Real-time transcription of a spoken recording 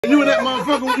You and that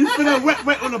motherfucker, you feel that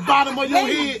wet on the bottom of your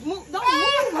head. Don't move,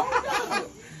 hold up.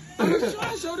 I'm just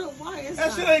trying to show them why it's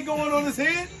that shit ain't going on his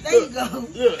head. There you go.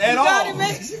 Look, at all.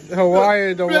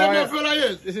 Hawaiian, the Hawaiian. Feel like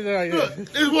this. This is like look,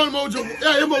 it's one more joke.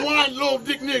 Yeah, them Hawaiian little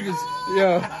dick niggas.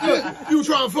 Yeah. Look, you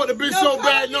trying to fuck the bitch so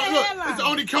bad. No, look, it's the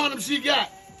only condom she got.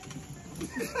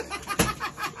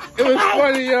 It was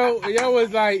funny, yo. Yo was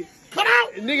like, cut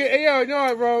out. Nigga, hey, yo,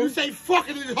 no, bro. You say fuck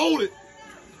it and hold it.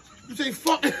 You say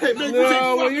fuck it. Man,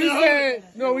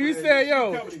 no, when you said,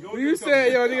 yo,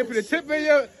 nigga, put the tip in,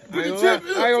 yo. Put the tip in.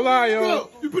 I ain't gonna lie, yo.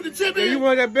 Look, you put the tip in. You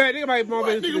want that bad? Nigga might mom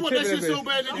nigga want that shit so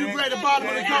bad that you grab the bottom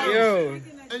of the condom. Yo.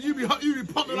 And you be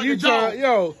pumping like a dog.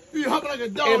 Yo. You be humping like a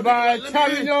dog. And by the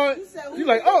time you know it, you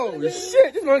like, oh,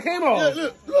 shit, this one came off. Yeah,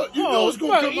 look, you know it's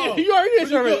gonna come off. You already did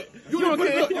something. You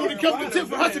done kept the tip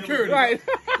for her security. Right.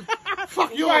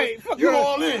 Fuck you, right. Fuck you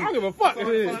all in. I don't give a fuck.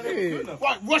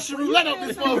 Right, Russian roulette up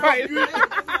this motherfucker. Right.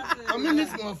 I'm in this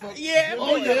motherfucker. Yeah.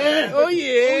 Oh yeah. Oh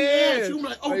yeah. You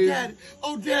like, oh daddy,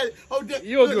 oh daddy, oh daddy.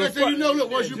 You don't give a fuck. You know, look,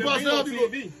 once you bust up, you go.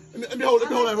 Let me hold that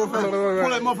motherfucker. Pull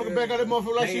that motherfucker back out that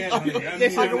motherfucker like she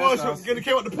like it was. Get the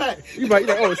came out the pack. You like,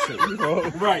 oh shit.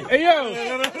 Right. Hey yo.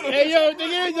 Hey yo,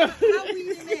 nigga.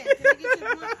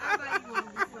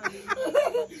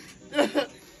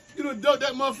 You done dug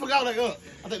that motherfucker out like, I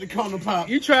think the condom pop.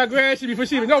 You try to grab shit before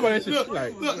she even know about that shit.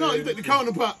 Look, no, you think the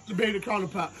condom pop, the baby, the condom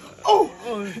pop. Oh,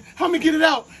 help me get it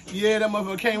out. Yeah, that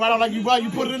motherfucker came right out like you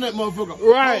put it in that motherfucker.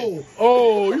 Right.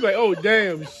 Oh, you like, oh,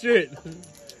 damn, shit.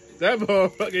 That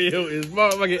motherfucker, yo, is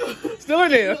motherfucking still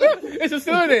in there. It's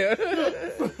still in there.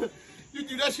 You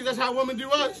do that shit, that's how women do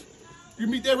us. You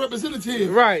meet that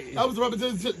representative. Right. That was the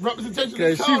representation.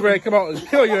 Because she ready to come out and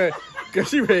kill your ass. Because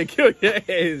she ready to kill your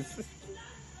ass.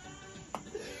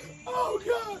 Oh,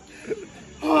 God.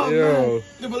 Oh, yo. Man.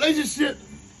 The relationship,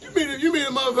 you meet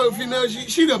a motherfucker female,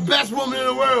 she the best woman in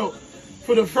the world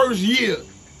for the first year.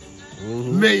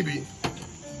 Maybe.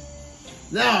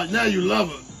 Now you love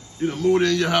her. You done moved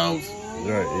in your house.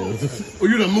 Right, yeah. Or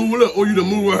you done moved with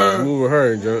her. Move with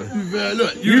her, John.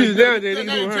 Look, you nowadays, you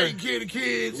ain't taking care of the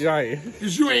kids. Right.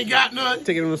 Because you ain't got nothing.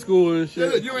 Taking them to school and shit.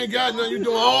 Look, you ain't got nothing. You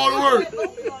doing all the work.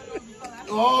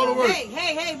 All the work.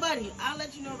 Hey, buddy. I'll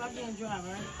let you know if I'm getting dry,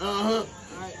 right? Uh-huh.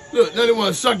 Right. Look, now they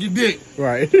want to suck your dick.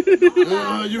 Right. You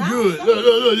good.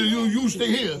 Look, you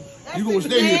stay here. You gonna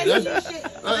stay here. That's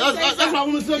why I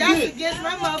want to suck your dick.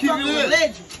 Keep it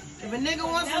in. If a nigga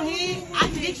wants some head, I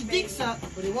can get your dick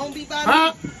sucked, but it won't be by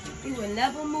me. He will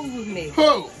never move with me.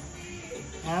 Who?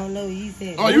 I don't know. You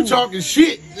said. Oh, you talking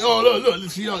shit? Oh,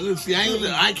 look, see,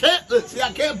 I can't put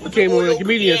you on the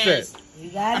comedian set.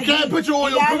 I can't put you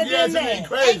on your cookie ass. Ain't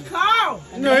crazy. Hey, Carl.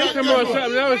 No, he come on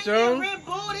something else, yo. Red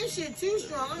Bull, this shit too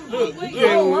strong. He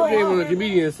came on the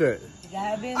comedian set.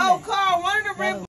 Oh, Carl, one of the Red